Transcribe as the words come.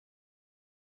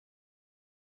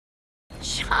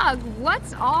Chug,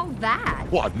 what's all that?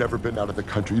 Well, I've never been out of the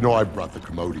country. You know, I brought the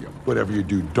commodium. Whatever you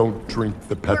do, don't drink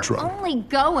the Petra. We're only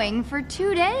going for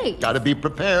 2 days. Gotta be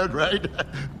prepared, right?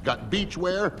 Got beach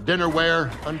wear, dinner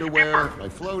wear, underwear, Skipper, my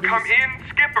floaties. come in,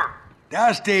 Skipper.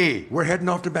 Dusty, we're heading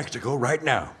off to Mexico right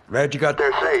now. Glad you got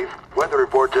They're safe. Weather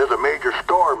report says a major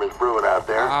storm is brewing out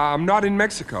there. I'm not in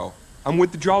Mexico. I'm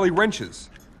with the Jolly Wrenches.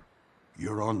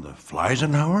 You're on the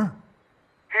Fleisenhauer?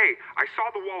 Hey, I saw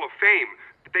the Wall of Fame.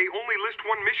 They only list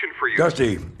one mission for you.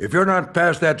 Dusty, if you're not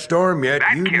past that storm yet,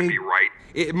 That you can't need... be right.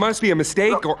 It must be a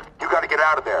mistake, Look, or... you gotta get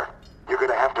out of there. You're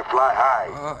gonna have to fly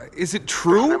high. Is it Listen to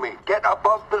true? me. Get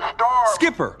above the storm.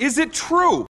 Skipper, is it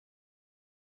true?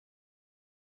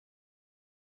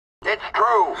 It's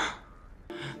true.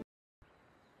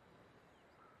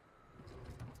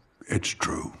 It's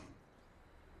true.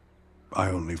 I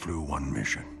only flew one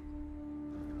mission.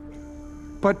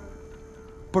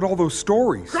 But all those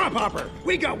stories... Crop Hopper,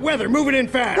 we got weather moving in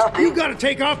fast. Dusty. You gotta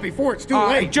take off before it's too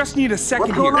I late. just need a second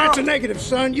What's going here. on? That's a negative,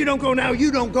 son. You don't go now,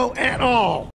 you don't go at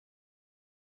all.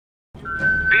 Be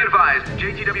advised,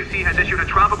 JTWC has issued a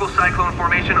tropical cyclone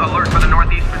formation alert for the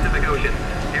Northeast Pacific Ocean.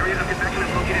 Area of convection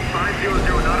is located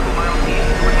 500 nautical miles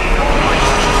east-northeast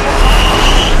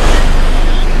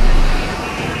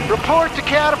of Report to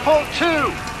Catapult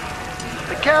 2.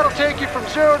 The cat will take you from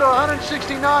 0 to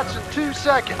 160 knots in 2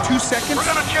 seconds. 2 seconds? We're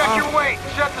gonna check your weight,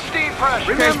 set the steam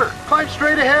pressure. Remember, climb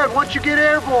straight ahead once you get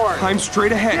airborne. I'm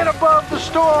straight ahead. Get above the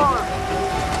storm.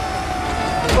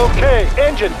 Okay,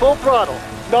 engine full throttle.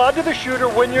 Nod to the shooter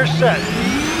when you're set.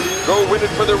 Go win it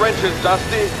for the wrenches,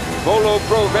 Dusty. Volo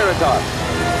Pro Veritas.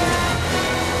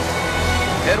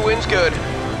 Headwind's good.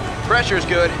 Pressure's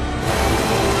good.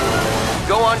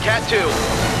 Go on, Cat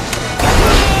 2.